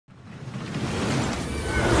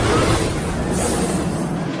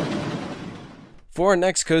For our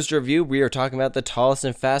next coaster review, we are talking about the tallest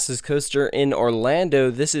and fastest coaster in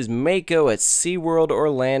Orlando. This is Mako at SeaWorld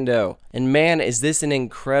Orlando. And man, is this an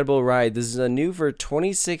incredible ride. This is a new for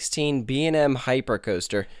 2016 B&M Hyper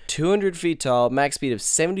Coaster. 200 feet tall, max speed of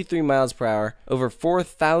 73 miles per hour, over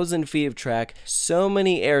 4,000 feet of track, so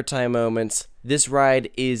many airtime moments. This ride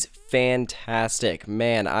is fantastic.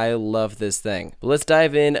 Man, I love this thing. But let's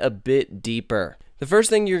dive in a bit deeper. The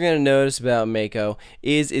first thing you're going to notice about Mako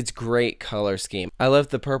is its great color scheme. I love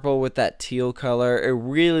the purple with that teal color. It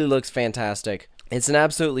really looks fantastic. It's an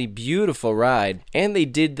absolutely beautiful ride, and they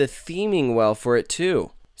did the theming well for it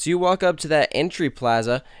too. So you walk up to that entry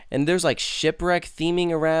plaza, and there's like shipwreck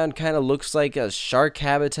theming around, kind of looks like a shark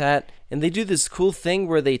habitat. And they do this cool thing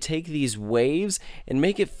where they take these waves and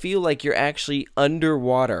make it feel like you're actually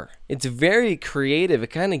underwater. It's very creative. It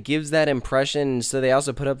kind of gives that impression. So they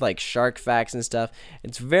also put up like shark facts and stuff.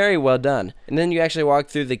 It's very well done. And then you actually walk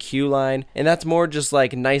through the queue line, and that's more just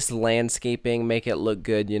like nice landscaping, make it look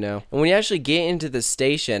good, you know. And when you actually get into the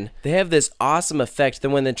station, they have this awesome effect that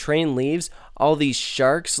when the train leaves, all these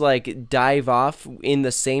sharks like dive off in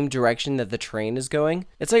the same direction that the train is going.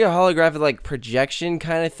 It's like a holographic like projection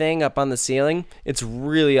kind of thing up on the ceiling. It's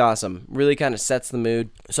really awesome. Really kind of sets the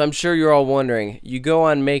mood. So I'm sure you're all wondering, you go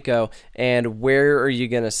on Mako and where are you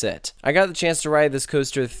gonna sit? I got the chance to ride this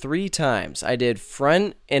coaster 3 times. I did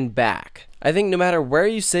front and back. I think no matter where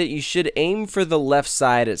you sit, you should aim for the left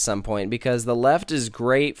side at some point, because the left is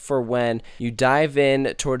great for when you dive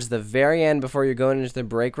in towards the very end before you're going into the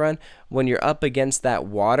brake run. When you're up against that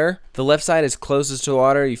water, the left side is closest to the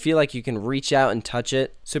water. You feel like you can reach out and touch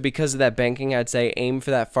it. So because of that banking, I'd say aim for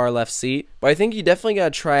that far left seat. But I think you definitely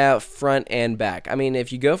got to try out front and back. I mean,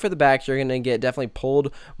 if you go for the back, you're going to get definitely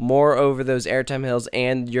pulled more over those airtime hills,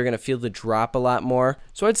 and you're going to feel the drop a lot more.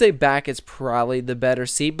 So I'd say back is probably the better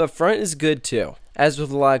seat, but front is good too. As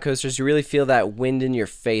with a lot of coasters, you really feel that wind in your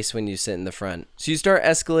face when you sit in the front. So you start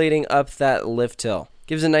escalating up that lift hill.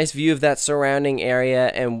 Gives a nice view of that surrounding area,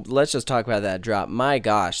 and let's just talk about that drop. My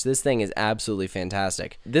gosh, this thing is absolutely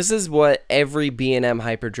fantastic. This is what every B&M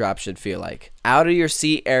Hyper drop should feel like. Out of your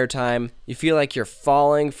seat airtime, you feel like you're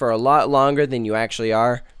falling for a lot longer than you actually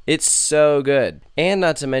are. It's so good. And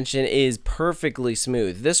not to mention, it is perfectly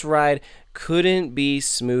smooth. This ride couldn't be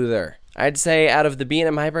smoother. I'd say out of the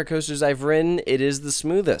B&M Hyper coasters I've ridden, it is the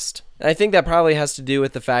smoothest. And I think that probably has to do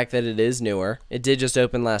with the fact that it is newer. It did just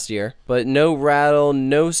open last year, but no rattle,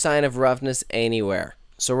 no sign of roughness anywhere.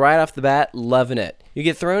 So right off the bat, loving it. You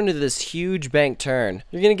get thrown into this huge bank turn.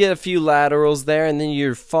 You're going to get a few laterals there, and then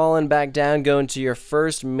you're falling back down, going to your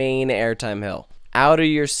first main airtime hill. Out of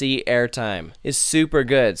your seat airtime is super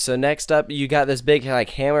good. So next up, you got this big like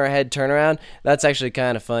hammerhead turnaround. That's actually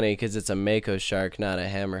kind of funny because it's a Mako shark, not a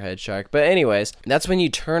hammerhead shark. But anyways, that's when you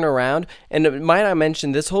turn around, and might I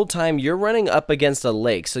mention, this whole time you're running up against a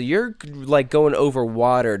lake, so you're like going over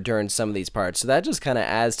water during some of these parts. So that just kind of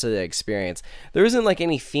adds to the experience. There isn't like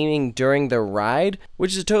any theming during the ride,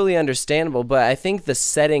 which is totally understandable, but I think the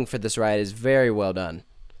setting for this ride is very well done.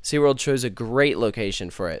 SeaWorld chose a great location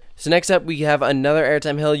for it. So next up, we have another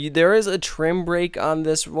airtime hill. There is a trim brake on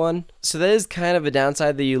this one, so that is kind of a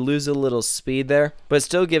downside that you lose a little speed there, but it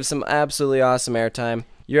still gives some absolutely awesome airtime.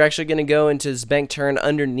 You're actually going to go into this bank turn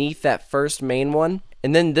underneath that first main one.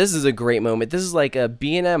 And then this is a great moment. This is like a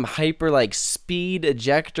B&M Hyper like speed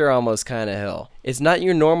ejector almost kind of hill. It's not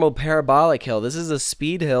your normal parabolic hill. This is a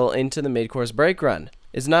speed hill into the mid-course brake run.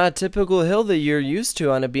 It's not a typical hill that you're used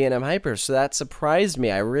to on a B&M Hyper, so that surprised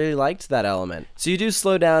me. I really liked that element. So you do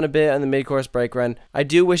slow down a bit on the mid-course brake run. I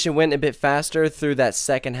do wish it went a bit faster through that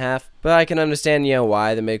second half, but I can understand, you know,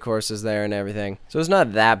 why the mid-course is there and everything. So it's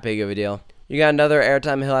not that big of a deal. You got another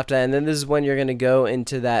airtime hill after that, and then this is when you're going to go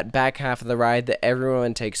into that back half of the ride that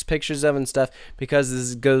everyone takes pictures of and stuff, because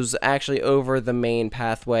this goes actually over the main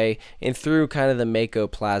pathway and through kind of the Mako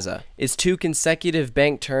Plaza. It's 2 consecutive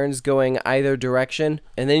bank turns going either direction,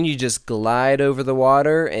 and then you just glide over the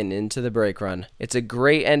water and into the brake run. It's a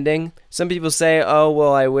great ending. Some people say, oh,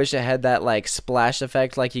 well, I wish it had that like splash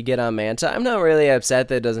effect like you get on Manta. I'm not really upset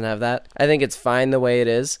that it doesn't have that. I think it's fine the way it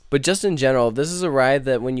is. But just in general, this is a ride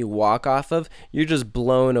that when you walk off of, you're just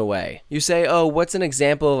blown away. You say, oh, what's an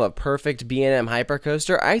example of a perfect B&M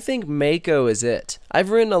Hypercoaster? I think Mako is it. I've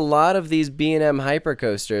ridden a lot of these B&M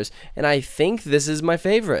Hypercoasters, and I think this is my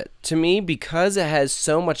favorite. To me, because it has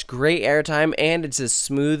so much great airtime and it's as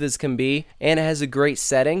smooth as can be, and it has a great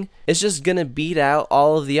setting, it's just gonna beat out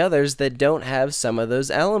all of the others that don't have some of those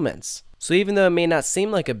elements. So even though it may not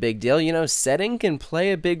seem like a big deal, you know, setting can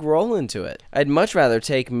play a big role into it. I'd much rather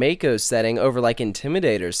take Mako's setting over like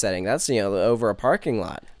Intimidator's setting. That's, you know, over a parking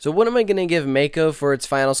lot. So what am I going to give Mako for its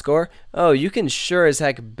final score? Oh, you can sure as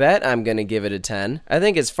heck bet I'm going to give it a 10. I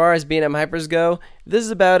think as far as B&M Hypers go, this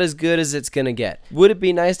is about as good as it's going to get. Would it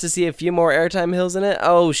be nice to see a few more airtime hills in it?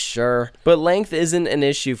 Oh, sure. But length isn't an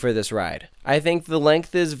issue for this ride. I think the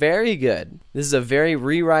length is very good. This is a very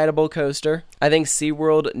re-rideable coaster. I think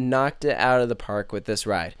SeaWorld knocked it out of the park with this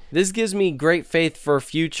ride. This gives me great faith for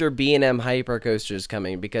future B&M Hyper coasters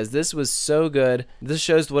coming because this was so good. This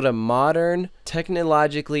shows what a modern,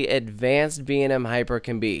 technologically advanced B&M Hyper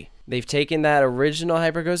can be. They've taken that original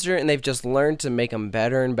hypercoaster and they've just learned to make them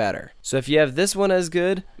better and better. So if you have this one as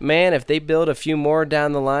good, man, if they build a few more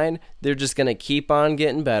down the line, they're just going to keep on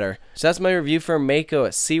getting better. So that's my review for Mako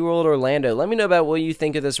at SeaWorld Orlando. Let me know about what you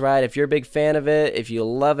think of this ride, if you're a big fan of it, if you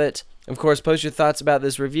love it. Of course, post your thoughts about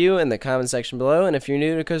this review in the comment section below, and if you're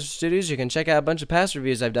new to Coaster Studios, you can check out a bunch of past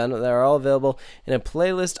reviews I've done that are all available in a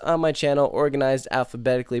playlist on my channel organized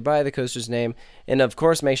alphabetically by the coaster's name. And of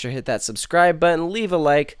course, make sure to hit that subscribe button, leave a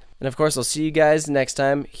like, and of course, I'll see you guys next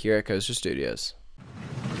time here at Coaster Studios.